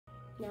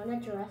now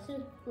that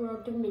Jurassic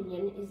World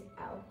Dominion is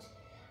out,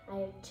 I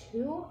have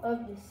 2 of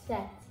the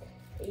sets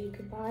that you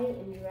could buy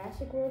in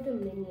Jurassic World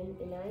Dominion,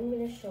 and I'm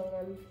going to show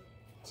them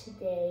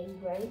today,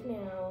 right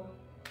now.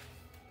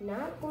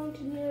 Not going to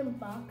do an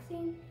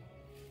unboxing,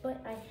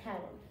 but I have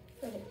them.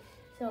 Okay,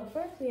 so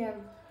first we have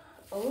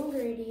Owen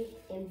Grady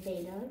and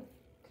Beta.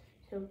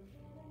 So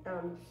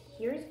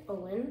here's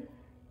Owen.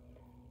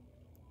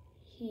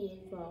 He is,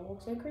 well,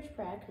 looks like Chris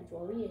Pratt, because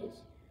well, he is.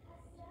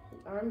 His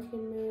arms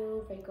can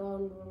move, like all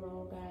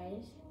normal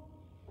guys.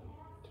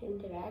 Turn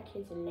to back,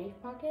 here's a knife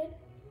pocket,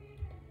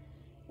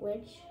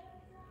 which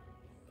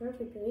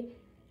perfectly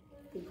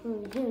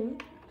between him,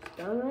 it's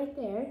done right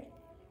there.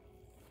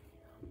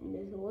 And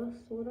there's a little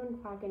sword-on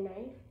pocket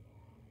knife,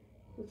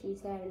 which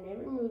he's had in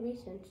every movie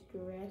since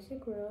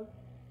Jurassic World.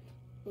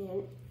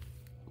 And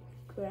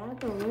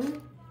grab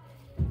on,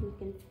 you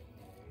can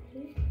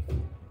take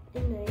the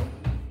knife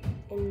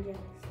and just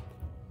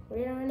put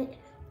it on it.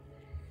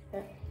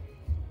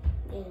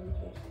 And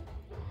just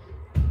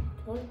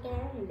hold it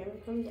down and never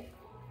comes out.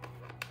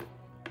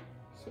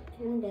 Sit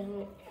him down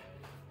like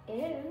that.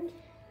 And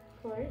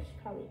of course,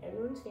 probably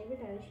everyone's favorite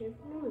dinosaur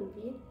from the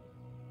movie,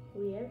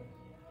 we have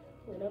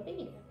little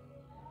Beta.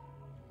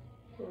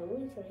 So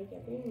he's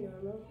like every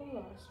normal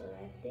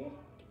velociraptor.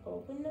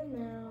 Open the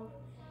mouth,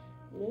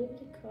 move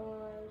the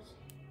claws,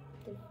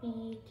 the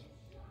feet.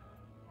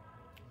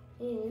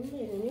 And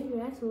there's a new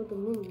Jurassic World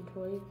Dominion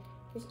toy.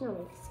 There's no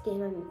like skin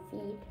on your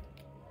feet.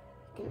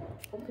 You can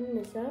open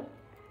this up,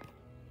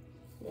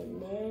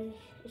 and there's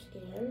a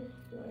scan.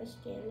 You want to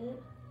scan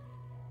it.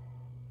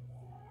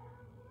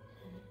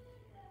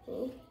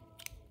 Okay,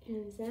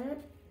 and that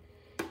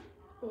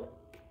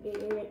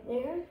Beta right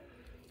there.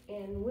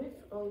 And with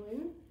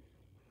Owen,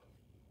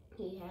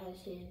 he has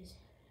his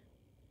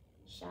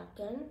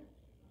shotgun.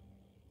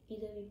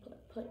 Either we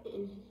put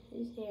in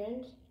his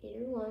hands,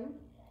 either one.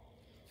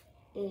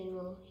 And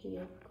well, he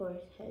of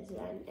course has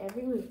that in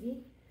every movie.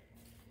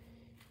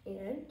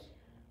 And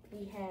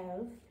we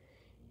have,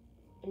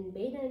 in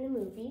Beta in the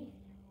movie,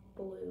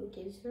 Blue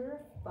gives her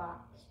a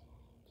box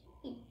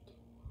to eat.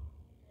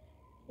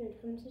 Here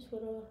comes this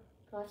little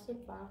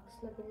plastic box,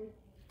 nothing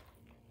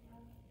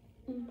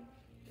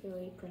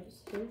really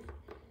impressive.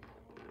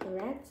 So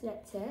that's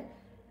that set.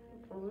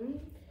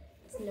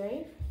 It's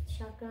knife,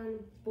 shotgun,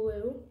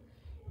 Blue,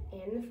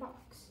 and the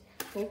fox.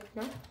 Oh,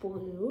 not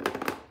Blue,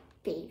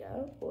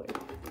 Beta, or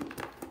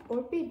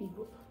Baby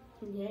Blue.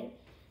 Okay,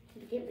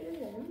 to get rid of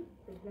them,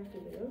 or not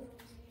get rid of,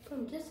 put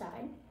them to the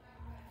side.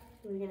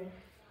 We're gonna,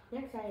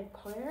 next I have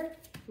Claire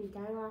and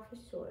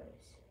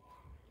Dilophosaurus.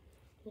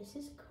 This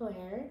is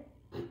Claire.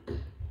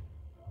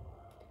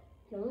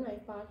 No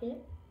knife pocket.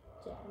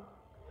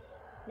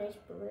 Nice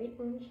bright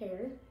orange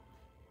hair.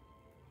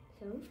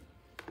 So,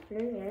 put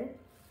her there.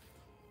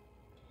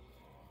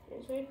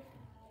 There's like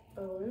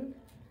Owen.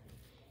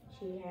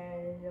 She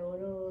has a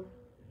little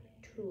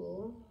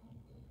tool.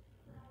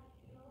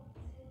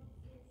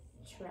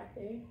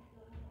 Trapper.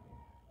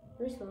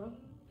 Very small.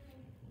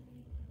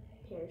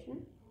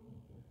 Pearson.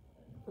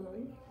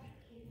 Owen.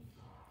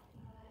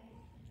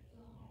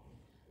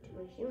 To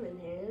a human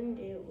hand,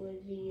 it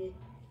would be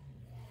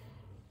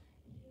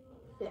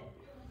that.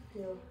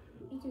 No,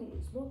 it's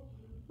usable,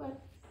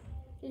 but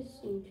this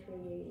seems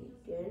pretty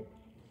good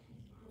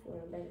for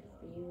a better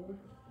view.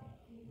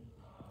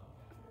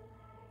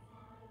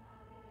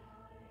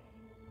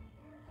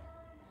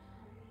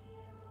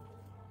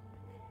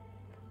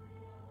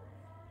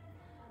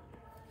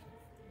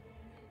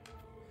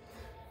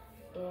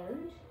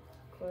 And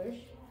of course,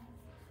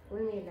 we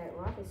made that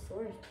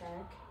Dilophosaurus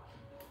pack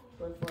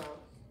with, well,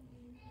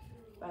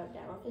 about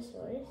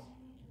Dilophosaurus.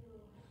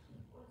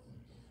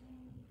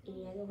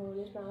 He has a hole in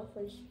his mouth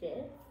for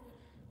spit,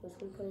 which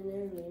we put in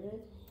there in a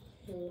minute.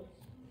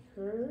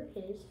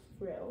 His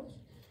frills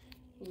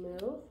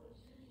move,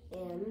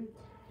 and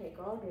like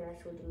all the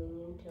actual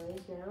Dominion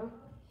toys now,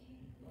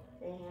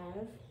 they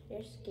have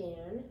their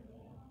scan.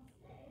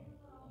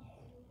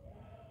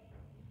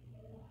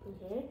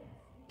 Okay,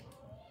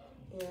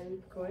 and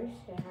of course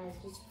it has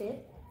the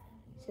spit,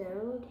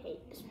 so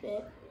take the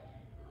spit.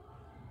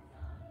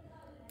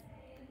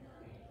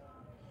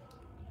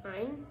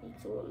 Mine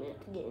takes a little minute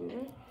to get in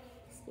there.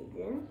 Stays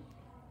in.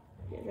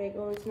 There's right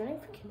go his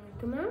knife. Cannot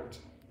come out.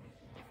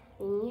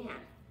 And yeah.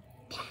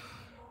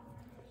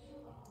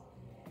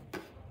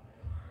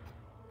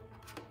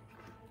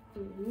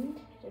 And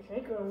there's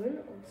right going.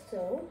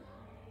 Also,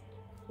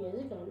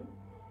 here's a gun.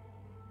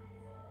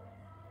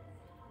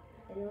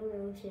 I don't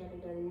know if she had a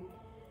gun in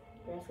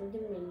Jurassic World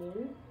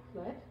Dominion,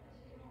 but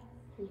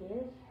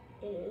here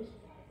it is.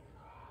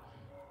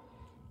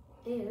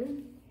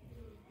 And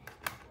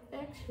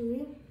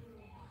actually,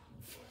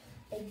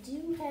 I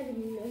do have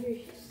another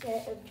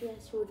set of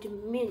Jurassic World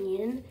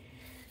Dominion.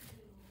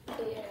 And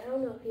I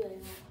don't know if you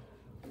guys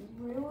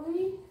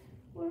really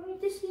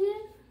want to see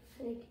it.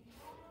 Like,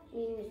 I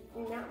mean,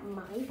 it's not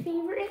my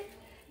favorite,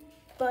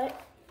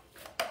 but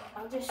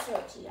I'll just show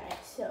it to you guys.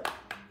 So,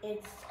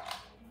 it's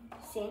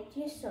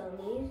Santia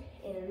Sony,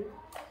 and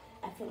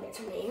I think that's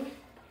her name.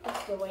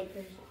 It's the white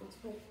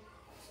person.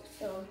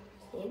 So,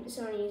 And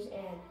Sony's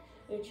and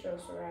it's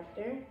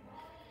Velociraptor.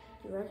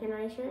 Do you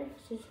recognize her?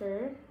 This is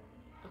her.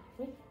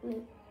 Oh,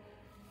 wait.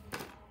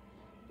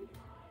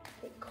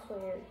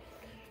 Clear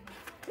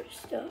her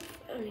stuff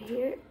out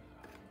here.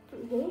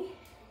 Okay.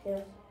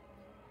 So,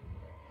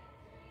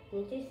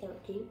 these are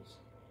cute.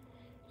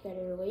 Got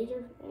her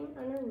laser frame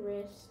on her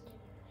wrist.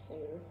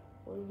 Her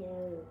one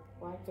hair,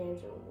 black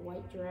pants, or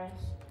white dress.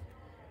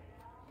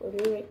 Put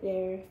her right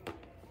there.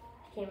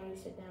 Can't really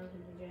sit down in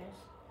the dress.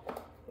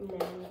 And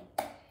then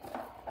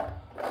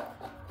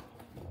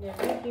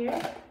right here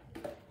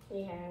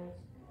we have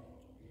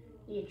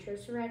the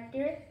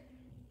Velociraptor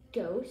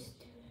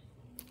Ghost.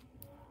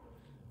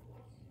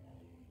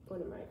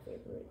 One of my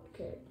favorite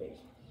characters.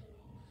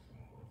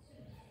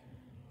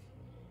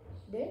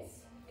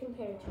 This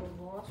compared to a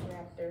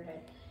Velociraptor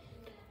head.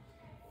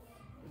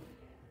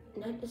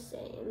 Not the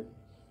same.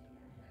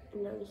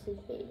 Not the same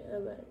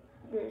beta, but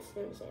they're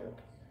still the same.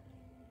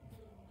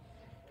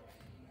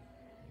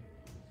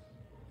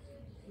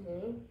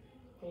 Okay,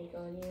 take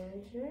all the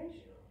answers.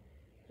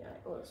 Got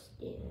all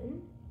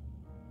skin.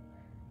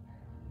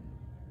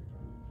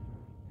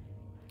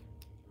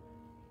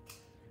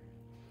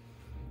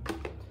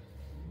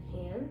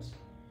 Hands.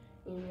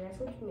 In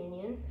Wrestle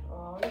Dominion,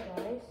 all the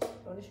guys,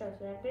 all the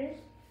Velociraptors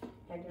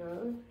had their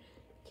own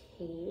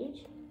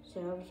cage. So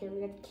over here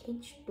we got the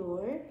cage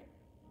door,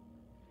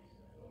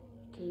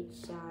 cage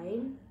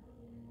side.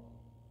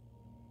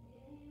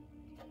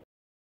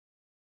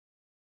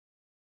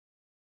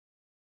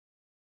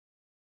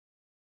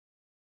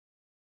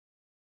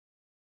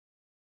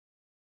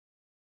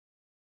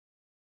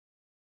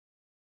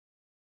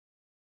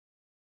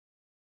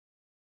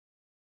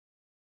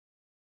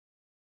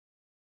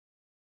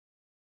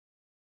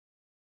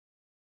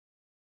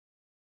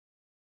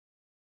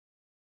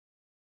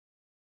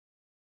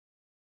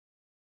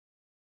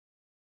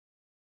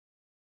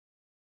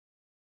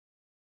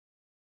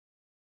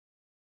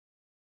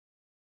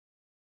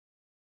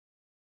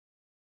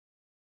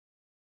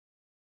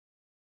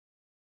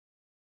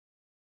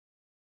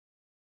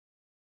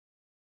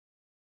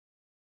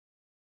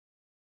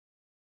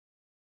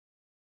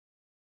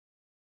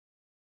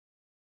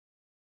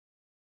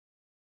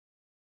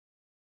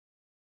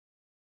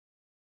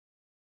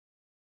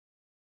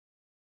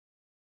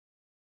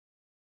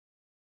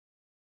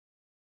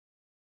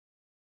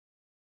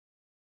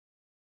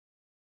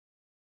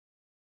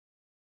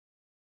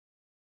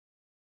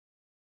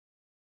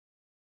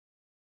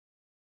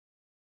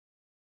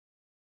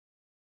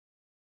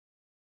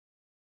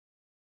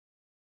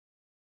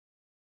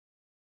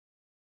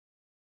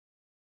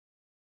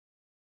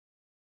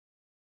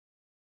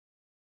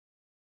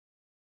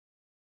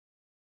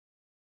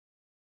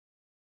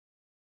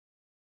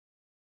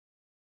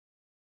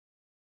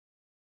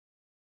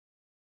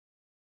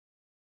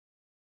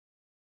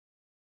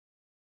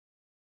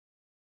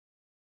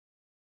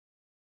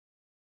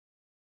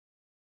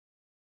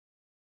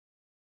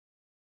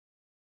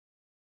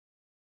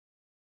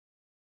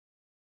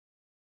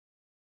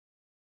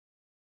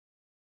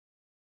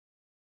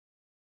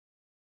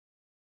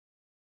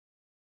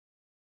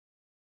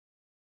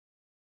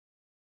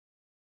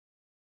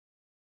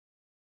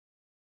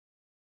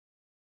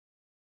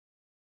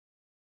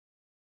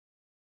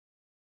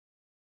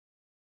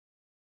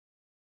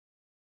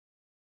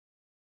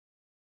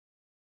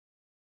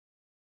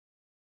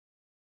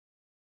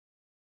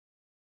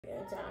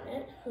 It's on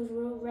it. Those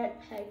little red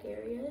peg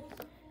areas.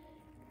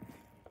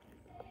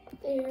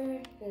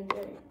 There and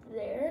right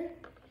there.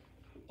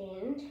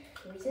 And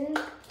the reason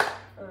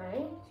why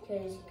is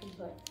because you can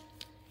put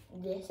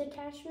this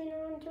attachment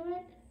onto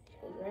it.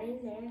 It's right in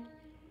there.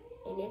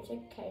 And it's a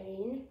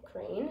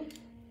crane.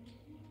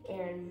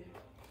 And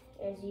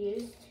as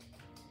used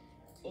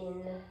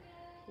in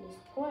this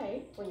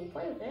play, when you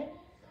play with it,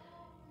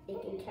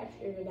 it can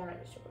capture the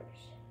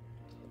dinosaurs.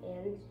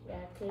 And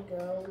that could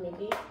go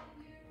maybe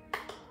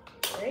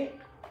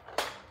right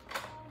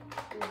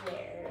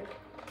there.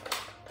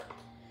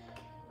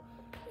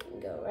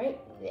 Go right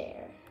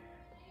there.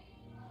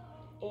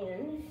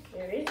 And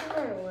there is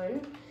another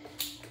one.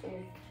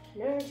 There's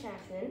another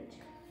attachment.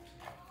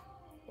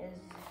 Is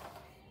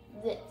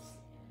this.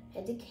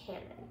 It's a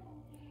cannon.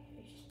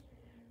 There's just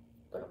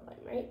a little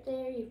button right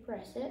there. You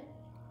press it.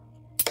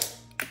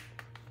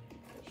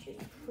 It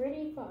shoots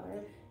pretty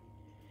far.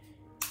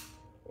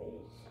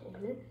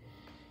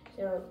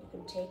 So you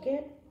can take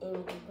it and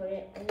you can put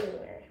it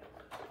anywhere.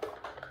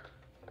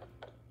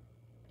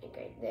 Like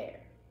right there.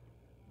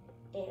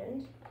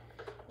 And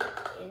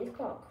it is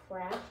called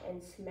Crash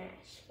and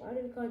Smash. Why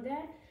do we call it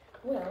that?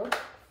 Well,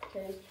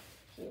 because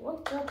if you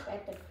look up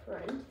at the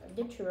front of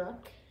the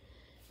truck,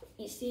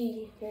 you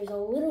see there's a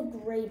little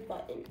gray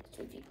button.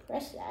 So if you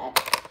press that,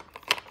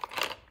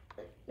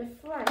 the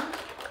front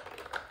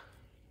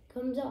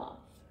comes off.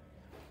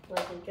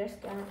 Like it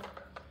just got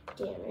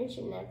damaged,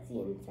 and that's the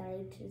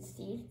inside to the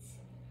seats.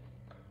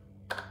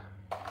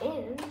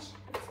 And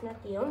it's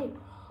not the only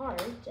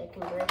part that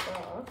can break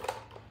off.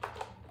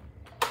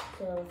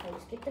 So if I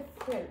just get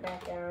the front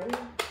back on,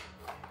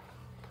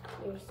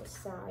 here's the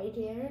side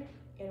here,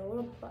 and a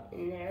little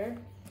button there.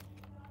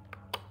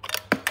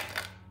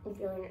 if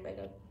you're on like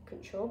a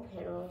control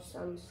panel of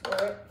some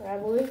sort,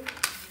 probably,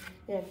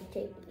 you have to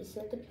take this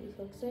what the piece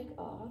looks like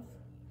off.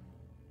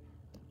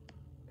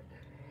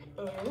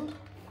 And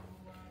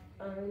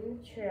on the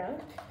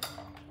truck,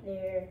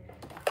 there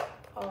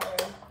are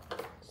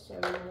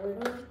some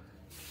little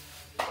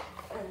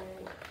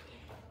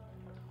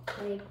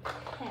like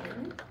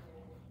pen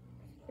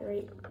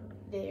right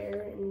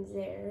there and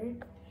there.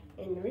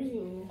 And the reason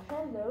you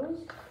have those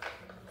is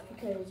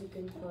because you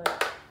can put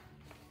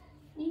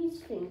these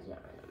things on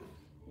them,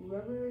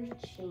 rubber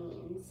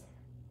chains.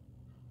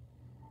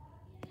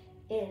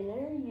 And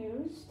they're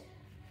used,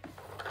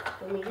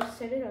 let me just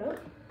set it up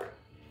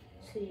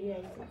so you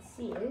guys can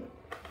see it.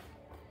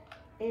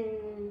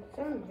 In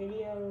some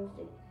videos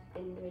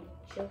in the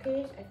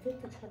showcase, I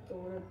think the truck's a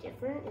little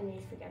different and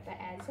they forgot to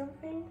add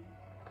something.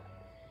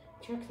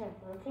 The truck's not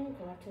broken,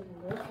 but I took a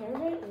little care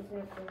of it. It's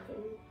not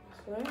broken,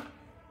 so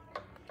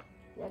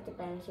not the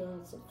bad, so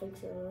let's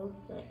fix it a little,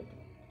 but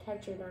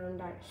captured on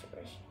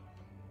dinosaurs.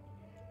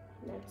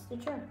 That's the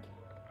truck.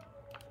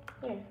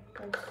 Yeah,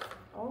 that's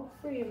all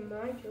three of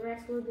my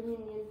Jurassic World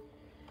Dominion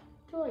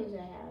toys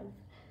I have.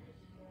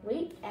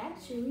 Wait,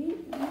 actually,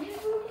 never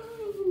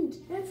mind.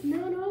 That's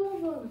not all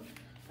of them.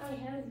 I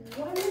have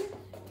one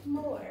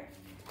more.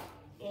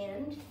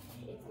 And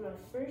it's my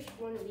first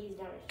one of these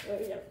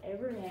dinosaurs I've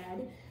ever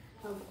had.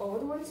 Of all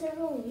the ones I've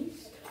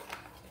released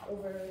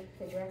over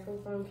the Jurassic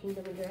World Farm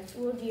Kingdom and Jurassic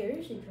World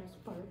years in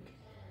Jurassic Park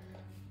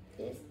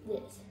is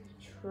this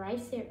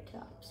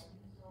Triceratops.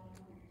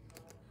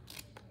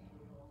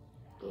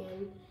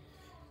 And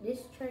this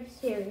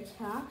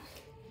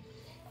Triceratops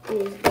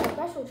is a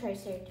special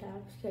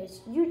Triceratops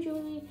because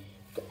usually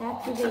to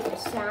activate a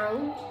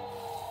sound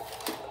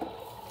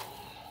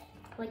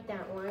like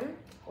that one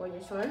or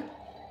this one,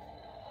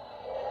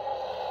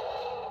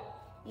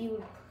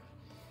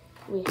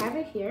 we have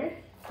it here.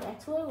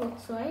 That's what it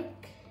looks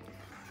like.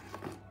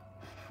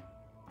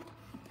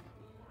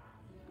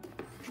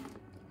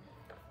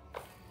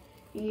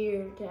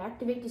 To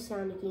activate the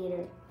sound, you can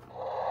either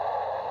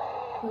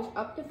push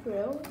up the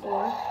frill,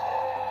 or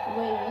the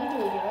way we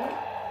usually do it,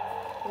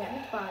 you have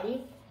his body.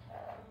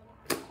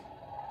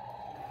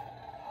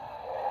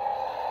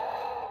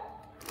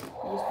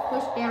 You just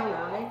push down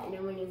on it, and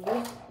then when you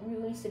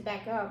release it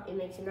back up, it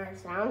makes another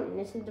sound, and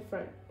this is the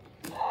front.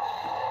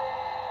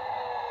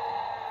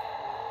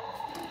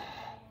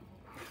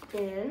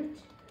 And,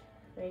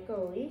 like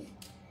always,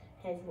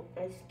 has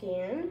a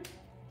scan,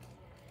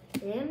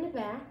 and the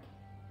back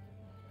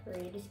for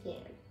you to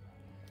scan.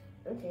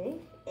 Okay,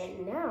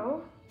 and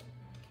now,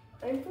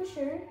 I'm for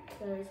sure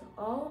that is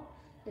all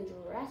the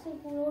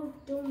Jurassic World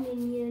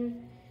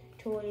Dominion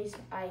toys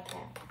I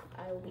have.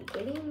 I will be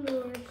getting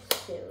more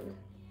soon.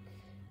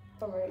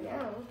 But right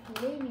now,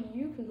 maybe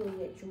you could go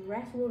get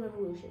Jurassic World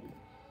Evolution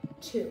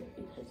 2,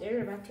 because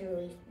they're about to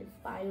release the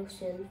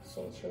Biosyn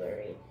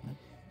Sanctuary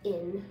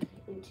into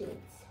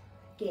its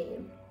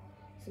game.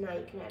 So now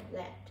you can have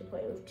that to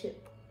play with too.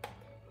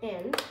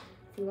 And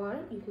if you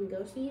want, you can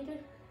go see the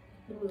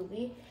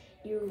movie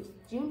June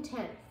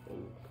 10th.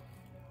 And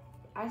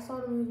I saw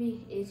the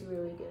movie. It's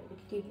really good. It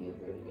could give you a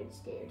really good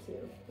scare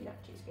too.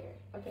 Not too scared.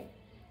 Okay.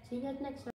 See you guys next time.